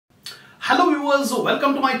Hello viewers,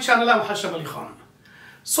 welcome to my channel. I am Hasham Ali Khan.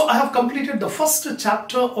 So I have completed the first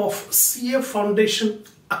chapter of CA Foundation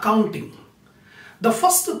Accounting. The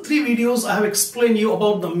first three videos I have explained you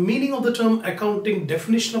about the meaning of the term accounting,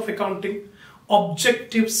 definition of accounting,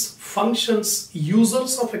 objectives, functions,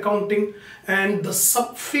 users of accounting, and the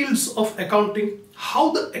subfields of accounting,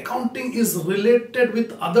 how the accounting is related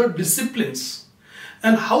with other disciplines,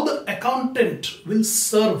 and how the accountant will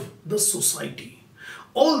serve the society.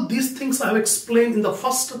 All these things I have explained in the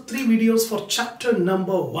first three videos for chapter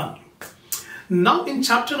number 1. Now in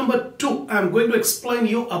chapter number 2, I am going to explain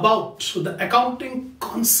you about the accounting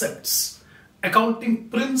concepts, accounting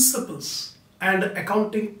principles, and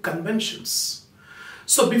accounting conventions.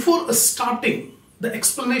 So before starting the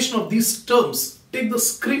explanation of these terms, take the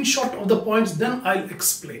screenshot of the points, then I'll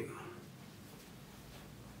explain.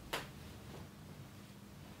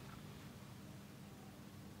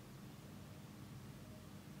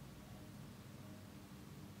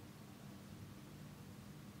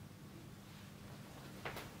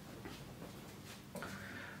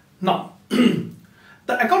 Now,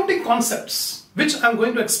 the accounting concepts which I'm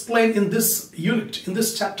going to explain in this unit, in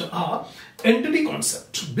this chapter are entity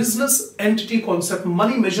concept, business entity concept,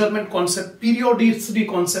 money measurement concept, periodicity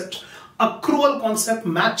concept, accrual concept,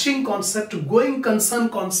 matching concept, going concern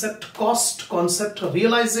concept, cost concept,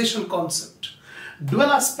 realization concept, dual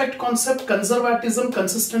aspect concept, conservatism,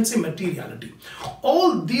 consistency, materiality.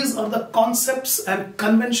 All these are the concepts and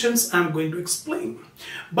conventions I am going to explain.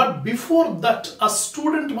 But before that, a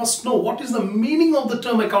student must know what is the meaning of the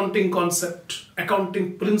term accounting concept,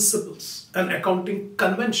 accounting principles, and accounting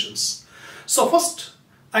conventions. So first,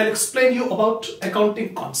 I'll explain you about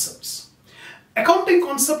accounting concepts. Accounting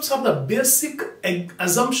concepts are the basic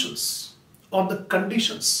assumptions or the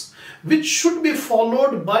conditions which should be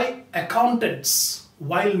followed by accountants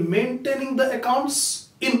while maintaining the accounts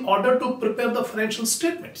in order to prepare the financial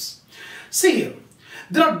statements. See here,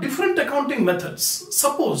 there are different accounting methods.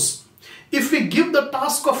 Suppose if we give the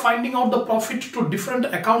task of finding out the profit to different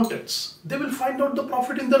accountants, they will find out the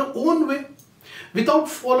profit in their own way without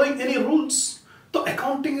following any rules. So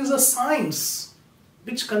accounting is a science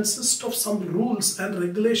which consists of some rules and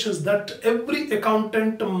regulations that every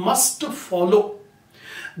accountant must follow.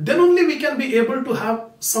 Then only we can be able to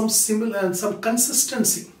have some similar and some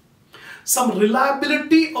consistency, some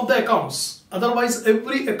reliability of the accounts. Otherwise,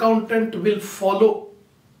 every accountant will follow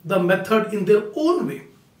the method in their own way.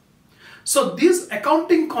 So these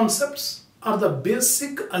accounting concepts are the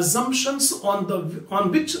basic assumptions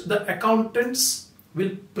on which the accountants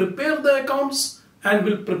will prepare the accounts and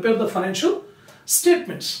will prepare the financial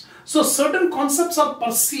statements. So certain concepts are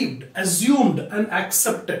perceived, assumed, and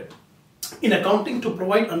accepted in accounting to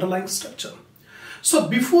provide underlying structure. So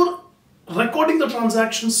before recording the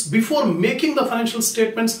transactions, before making the financial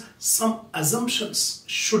statements, some assumptions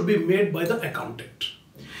should be made by the accountant.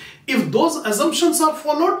 If those assumptions are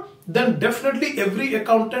followed, then definitely every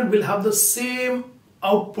accountant will have the same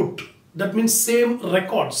output. That means same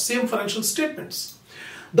records, same financial statements.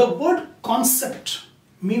 The word concept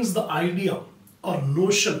means the idea or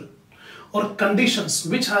notion or conditions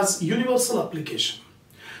which has universal application.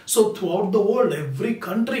 So throughout the world, every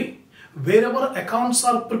country, wherever accounts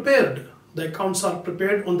are prepared, the accounts are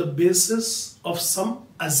prepared on the basis of some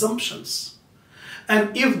assumptions.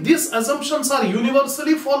 And if these assumptions are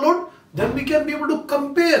universally followed, then we can be able to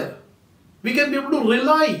compare. We can be able to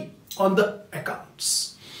rely on the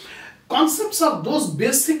accounts. Concepts are those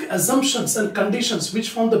basic assumptions and conditions which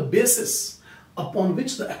form the basis upon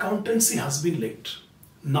which the accountancy has been laid.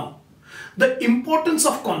 Now, the importance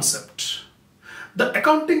of concept. The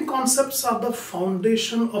accounting concepts are the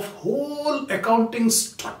foundation of whole accounting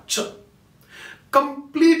structure.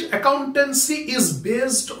 Complete accountancy is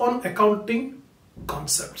based on accounting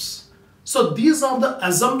concepts. So these are the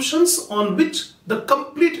assumptions on which the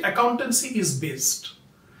complete accountancy is based.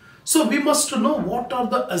 So we must know what are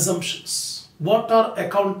the assumptions, what are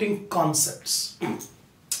accounting concepts.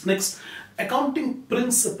 Next, accounting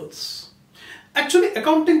principles. Actually,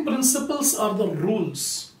 accounting principles are the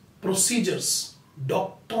rules, procedures,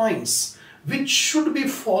 doctrines which should be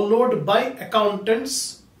followed by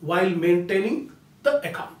accountants while maintaining the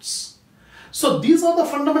accounts. So these are the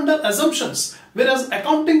fundamental assumptions, whereas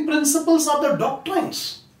accounting principles are the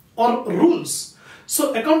doctrines or rules.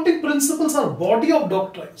 So accounting principles are body of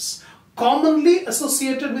doctrines commonly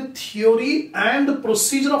associated with theory and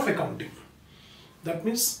procedure of accounting. That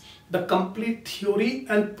means the complete theory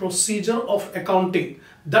and procedure of accounting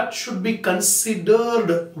that should be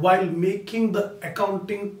considered while making the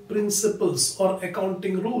accounting principles or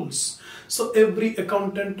accounting rules. So every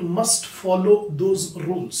accountant must follow those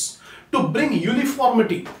rules to bring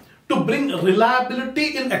uniformity, to bring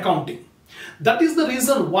reliability in accounting. That is the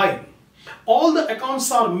reason why all the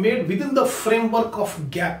accounts are made within the framework of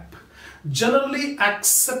GAAP, generally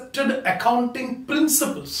accepted accounting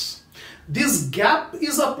principles. This GAAP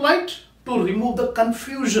is applied to remove the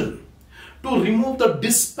confusion, to remove the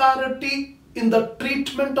disparity in the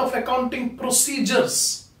treatment of accounting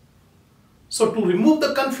procedures. So to remove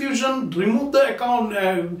the confusion, remove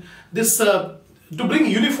the to bring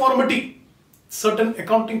uniformity, certain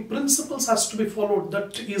accounting principles has to be followed.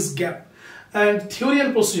 That is GAAP. And theory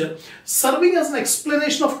and procedure, serving as an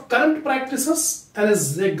explanation of current practices and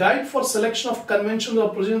as a guide for selection of conventions or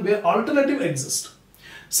procedures where alternative exist.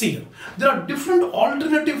 See here, there are different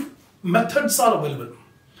alternative methods are available.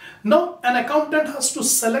 Now, an accountant has to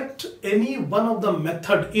select any one of the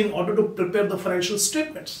method in order to prepare the financial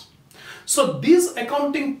statements. So these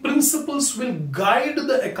accounting principles will guide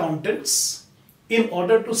the accountants in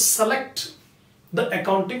order to select the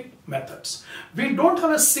accounting methods. We don't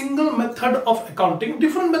have a single method of accounting.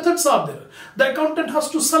 Different methods are there. The accountant has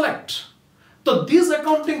to select. So these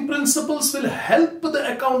accounting principles will help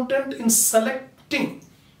the accountant in selecting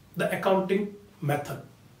the accounting method.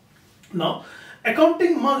 Now,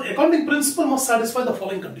 accounting principle must satisfy the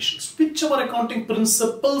following conditions. Whichever accounting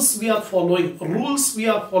principles we are following, rules we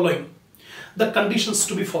are following, the conditions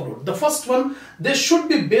to be followed. The first one, they should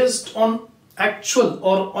be based on actual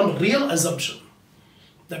or on real assumption.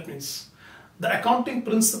 That means the accounting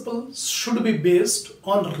principles should be based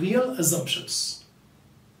on real assumptions.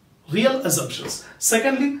 Real assumptions.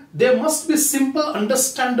 Secondly, they must be simple,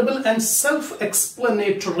 understandable and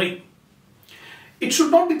self-explanatory. It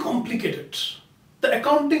should not be complicated. The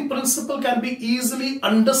accounting principle can be easily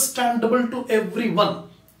understandable to everyone.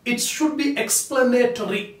 It should be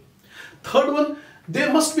explanatory. Third one, they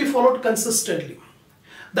must be followed consistently.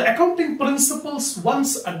 The accounting principles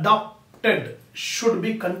once adopted should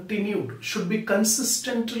be continued, should be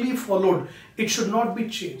consistently followed. It should not be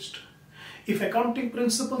changed. If accounting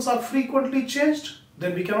principles are frequently changed,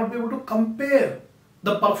 then we cannot be able to compare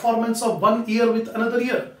the performance of one year with another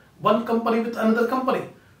year, one company with another company.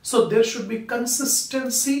 So there should be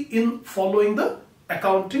consistency in following the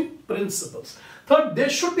accounting principles. Third, they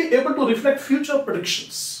should be able to reflect future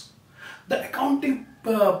predictions. The accounting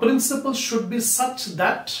principles should be such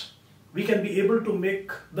that we can be able to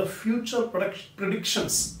make the future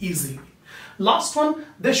predictions easily. Last one,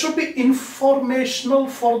 they should be informational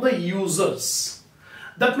for the users.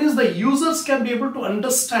 That means the users can be able to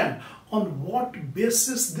understand on what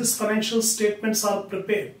basis these financial statements are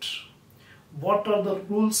prepared. What are the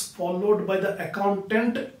rules followed by the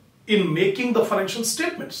accountant in making the financial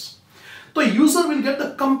statements? The user will get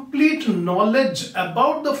the complete knowledge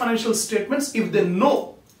about the financial statements if they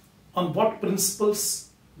know on what principles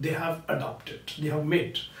they have adopted, they have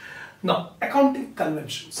made. Now, accounting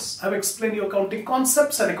conventions. I have explained you accounting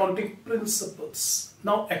concepts and accounting principles.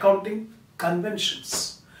 Now, accounting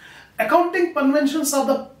conventions. Accounting conventions are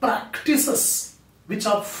the practices which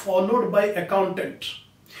are followed by accountant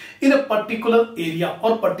in a particular area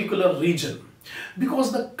or particular region,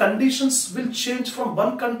 because the conditions will change from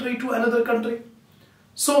one country to another country.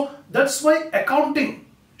 So that's why accounting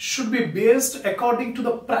should be based according to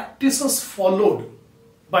the practices followed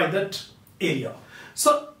by that area.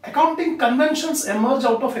 So accounting conventions emerge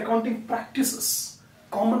out of accounting practices,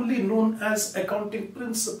 commonly known as accounting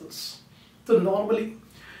principles. So normally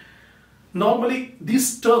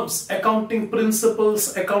these terms, accounting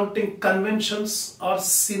principles, accounting conventions, are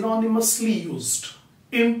synonymously used,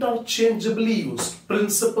 interchangeably used,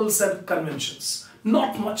 principles and conventions.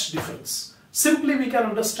 Not much difference. Simply we can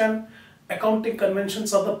understand accounting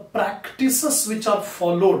conventions are the practices which are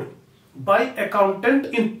followed by accountant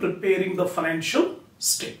in preparing the financial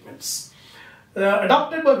statements,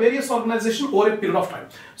 adopted by various organizations over a period of time.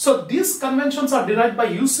 So these conventions are derived by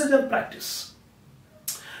usage and practice.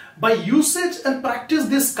 By usage and practice,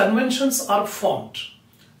 these conventions are formed.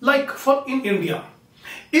 Like in India.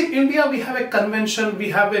 In India, we have a convention, we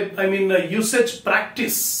have a usage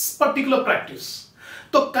practice, particular practice.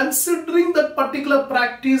 So considering that particular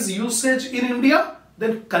practice usage in India,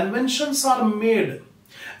 then conventions are made.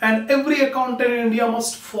 And every accountant in India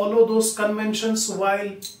must follow those conventions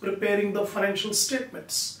while preparing the financial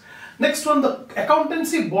statements. Next one, the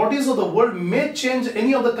accountancy bodies of the world may change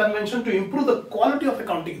any of the convention to improve the quality of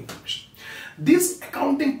accounting information. These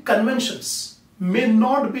accounting conventions may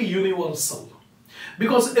not be universal,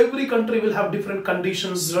 because every country will have different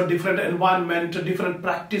conditions, different environment, different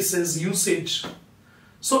practices, usage.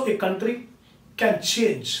 So a country can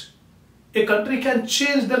change. A country can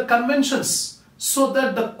change their conventions so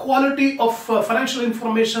that the quality of financial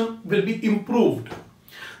information will be improved.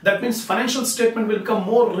 That means financial statement will become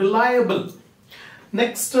more reliable.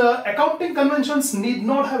 Next, accounting conventions need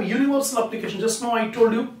not have universal application. Just now I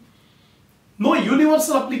told you, no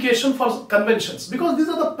universal application for conventions, because these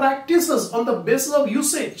are the practices on the basis of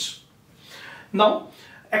usage. Now,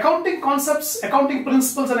 accounting concepts, accounting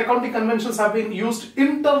principles and accounting conventions have been used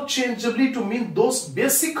interchangeably to mean those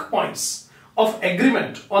basic points of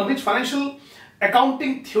agreement on which financial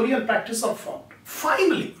accounting theory and practice are formed.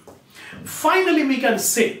 Finally, we can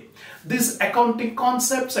say these accounting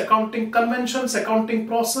concepts, accounting conventions, accounting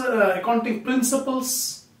process, accounting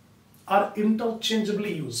principles are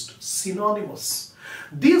interchangeably used, synonymous.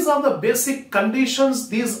 These are the basic conditions,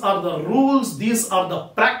 these are the rules, these are the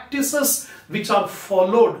practices which are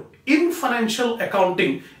followed in financial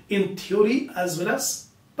accounting in theory as well as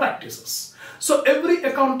practices. So every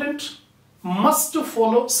accountant must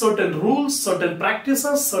follow certain rules, certain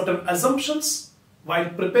practices, certain assumptions while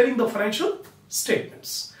preparing the financial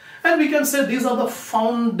statements. And we can say these are the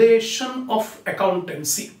foundation of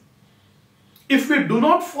accountancy. If we do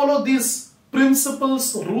not follow these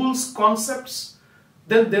principles, rules, concepts,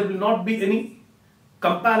 then there will not be any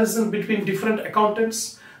comparison between different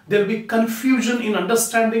accountants. There will be confusion in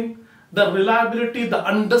understanding. The reliability, the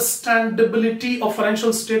understandability of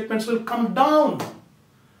financial statements will come down.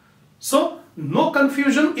 So, no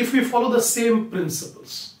confusion if we follow the same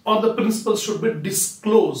principles, or the principles should be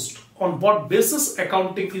disclosed on what basis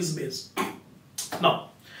accounting is based.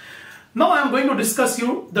 Now I am going to discuss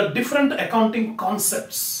you the different accounting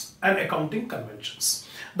concepts and accounting conventions.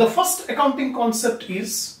 The first accounting concept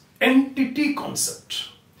is entity concept.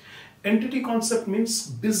 Entity concept means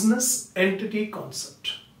business entity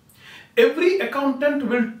concept. Every accountant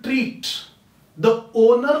will treat the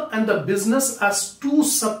owner and the business as two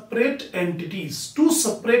separate entities, two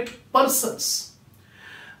separate persons.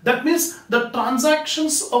 That means the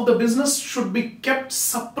transactions of the business should be kept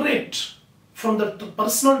separate from the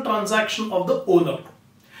personal transaction of the owner.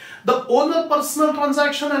 The owner personal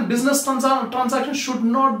transaction and business transaction should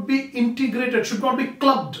not be integrated, should not be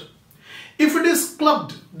clubbed. If it is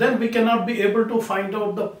clubbed, then we cannot be able to find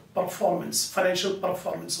out the performance, financial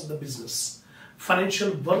performance of the business,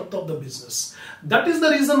 financial worth of the business. That is the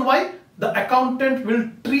reason why the accountant will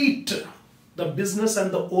treat the business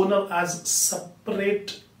and the owner as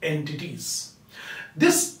separate entities.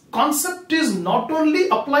 This concept is not only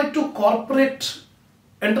applied to corporate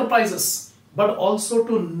enterprises, but also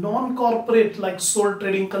to non-corporate like sole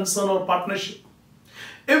trading concern or partnership.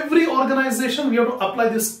 Every organization we have to apply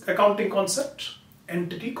this accounting concept,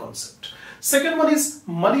 entity concept. Second one is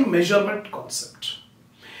money measurement concept.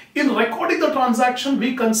 In recording the transaction,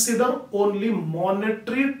 we consider only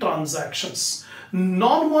monetary transactions.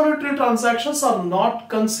 Non-monetary transactions are not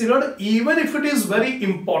considered even if it is very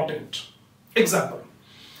important. Example,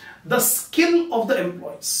 the skill of the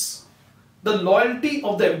employees, the loyalty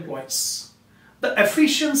of the employees, the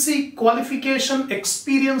efficiency, qualification,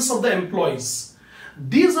 experience of the employees.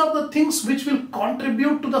 These are the things which will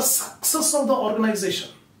contribute to the success of the organization.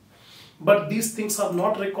 But these things are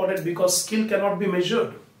not recorded because skill cannot be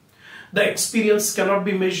measured. The experience cannot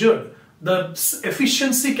be measured. The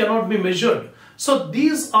efficiency cannot be measured. So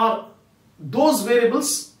these are those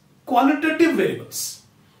variables, qualitative variables.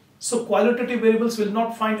 So qualitative variables will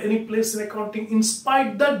not find any place in accounting, in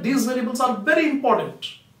spite that these variables are very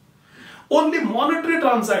important. Only monetary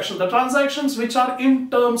transactions, the transactions which are in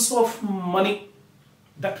terms of money,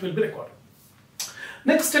 that will be recorded.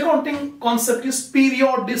 Next accounting concept is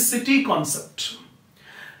periodicity concept.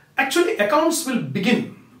 Actually, accounts will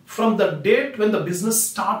begin from the date when the business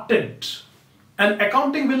started, and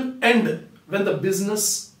accounting will end when the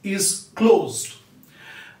business is closed.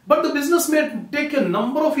 But the business may take a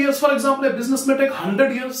number of years. For example, a business may take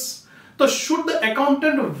 100 years. So should the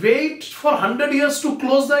accountant wait for 100 years to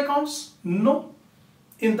close the accounts? No.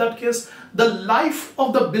 In that case, the life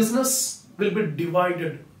of the business will be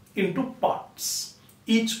divided into parts.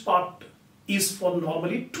 Each part is for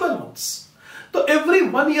normally 12 months. So every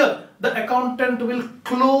 1 year, the accountant will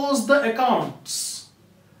close the accounts.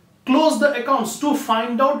 Close the accounts to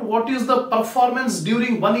find out what is the performance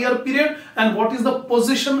during 1 year period and what is the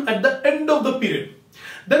position at the end of the period.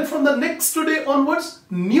 Then from the next day onwards,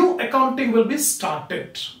 new accounting will be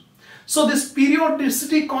started. So this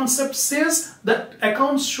periodicity concept says that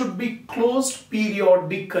accounts should be closed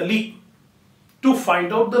periodically to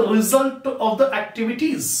find out the result of the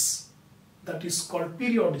activities. That is called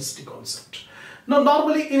periodicity concept. Now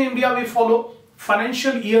normally in India we follow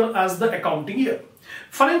financial year as the accounting year.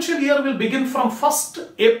 Financial year will begin from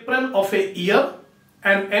 1st April of a year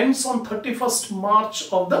and ends on 31st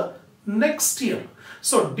March of the next year.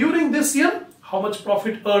 So during this year, how much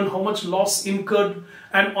profit earned, how much loss incurred,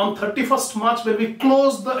 and on 31st March when we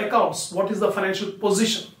close the accounts, what is the financial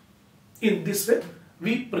position. In this way,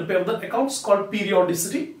 we prepare the accounts called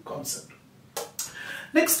periodicity concept.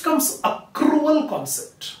 Next comes accrual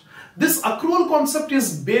concept. This accrual concept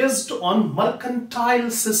is based on mercantile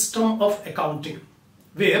system of accounting,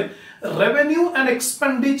 where revenue and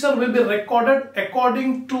expenditure will be recorded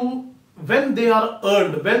according to when they are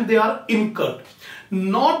earned, when they are incurred,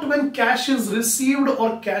 not when cash is received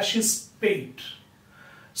or cash is paid.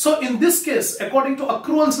 So in this case, according to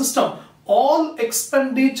accrual system, all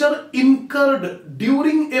expenditure incurred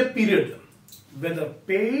during a period, whether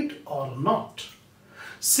paid or not.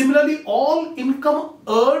 Similarly, all income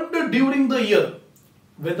earned during the year,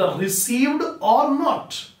 whether received or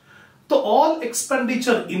not. So all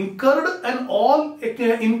expenditure incurred and all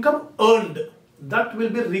income earned, that will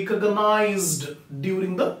be recognized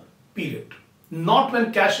during the period, not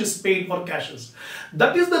when cash is paid or cash is.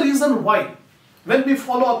 That is the reason why when we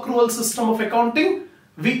follow accrual system of accounting,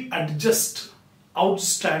 we adjust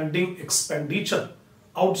outstanding expenditure,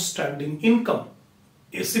 outstanding income.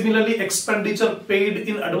 Similarly, expenditure paid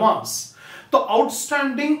in advance. The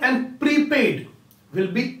outstanding and prepaid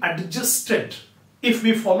will be adjusted if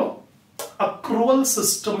we follow accrual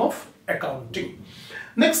system of accounting.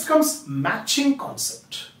 Next comes matching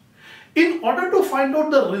concept. In order to find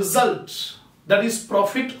out the result, that is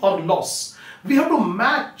profit or loss, we have to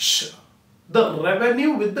match the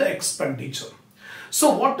revenue with the expenditure.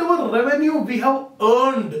 So whatever revenue we have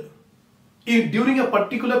earned during a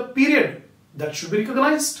particular period, that should be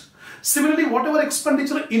recognized. Similarly, whatever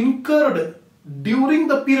expenditure incurred during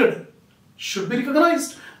the period should be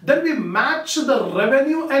recognized. Then we match the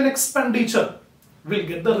revenue and expenditure. We'll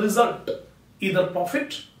get the result, either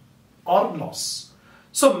profit or loss.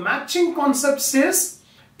 So matching concept says,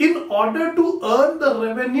 in order to earn the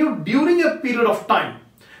revenue during a period of time,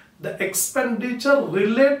 the expenditure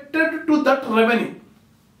related to that revenue,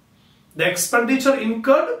 the expenditure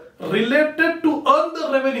incurred related to earn the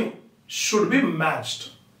revenue should be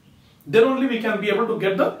matched. Then only we can be able to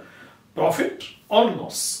get the profit or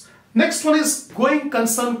loss. Next one is going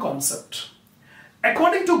concern concept.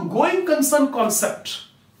 According to going concern concept,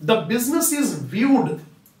 the business is viewed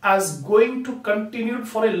as going to continue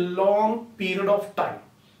for a long period of time.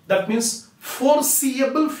 That means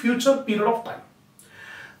foreseeable future period of time.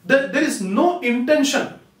 There is no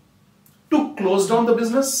intention to close down the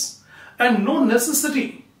business and no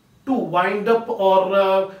necessity to wind up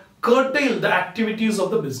or curtail the activities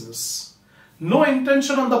of the business. No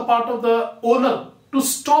intention on the part of the owner to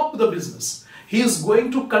stop the business. He is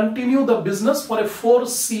going to continue the business for a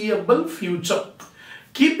foreseeable future.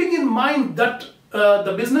 Keeping in mind that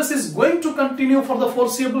the business is going to continue for the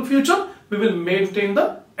foreseeable future, we will maintain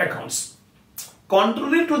the accounts.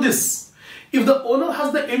 Contrary to this, if the owner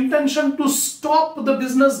has the intention to stop the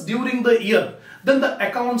business during the year, then the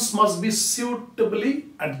accounts must be suitably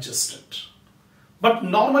adjusted. But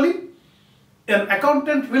normally, an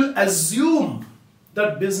accountant will assume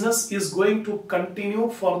that business is going to continue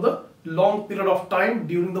for the long period of time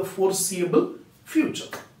during the foreseeable future.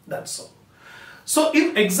 That's all. So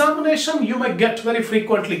in examination, you may get very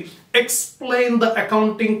frequently, explain the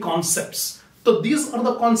accounting concepts. So these are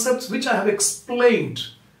the concepts which I have explained.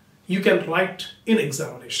 You can write in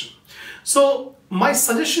examination. So my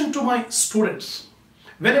suggestion to my students,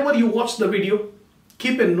 whenever you watch the video,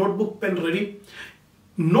 keep a notebook, pen ready.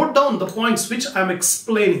 Note down the points which I am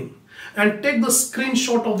explaining and take the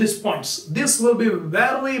screenshot of these points. This will be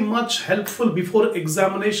very much helpful before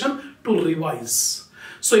examination to revise.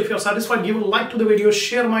 So if you are satisfied, give a like to the video,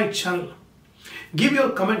 share my channel, give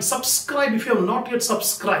your comment, subscribe if you have not yet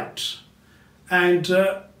subscribed, and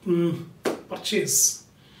purchase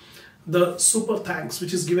the super thanks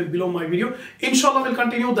which is given below my video. Inshallah, we'll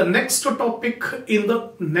continue the next topic in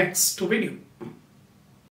the next video.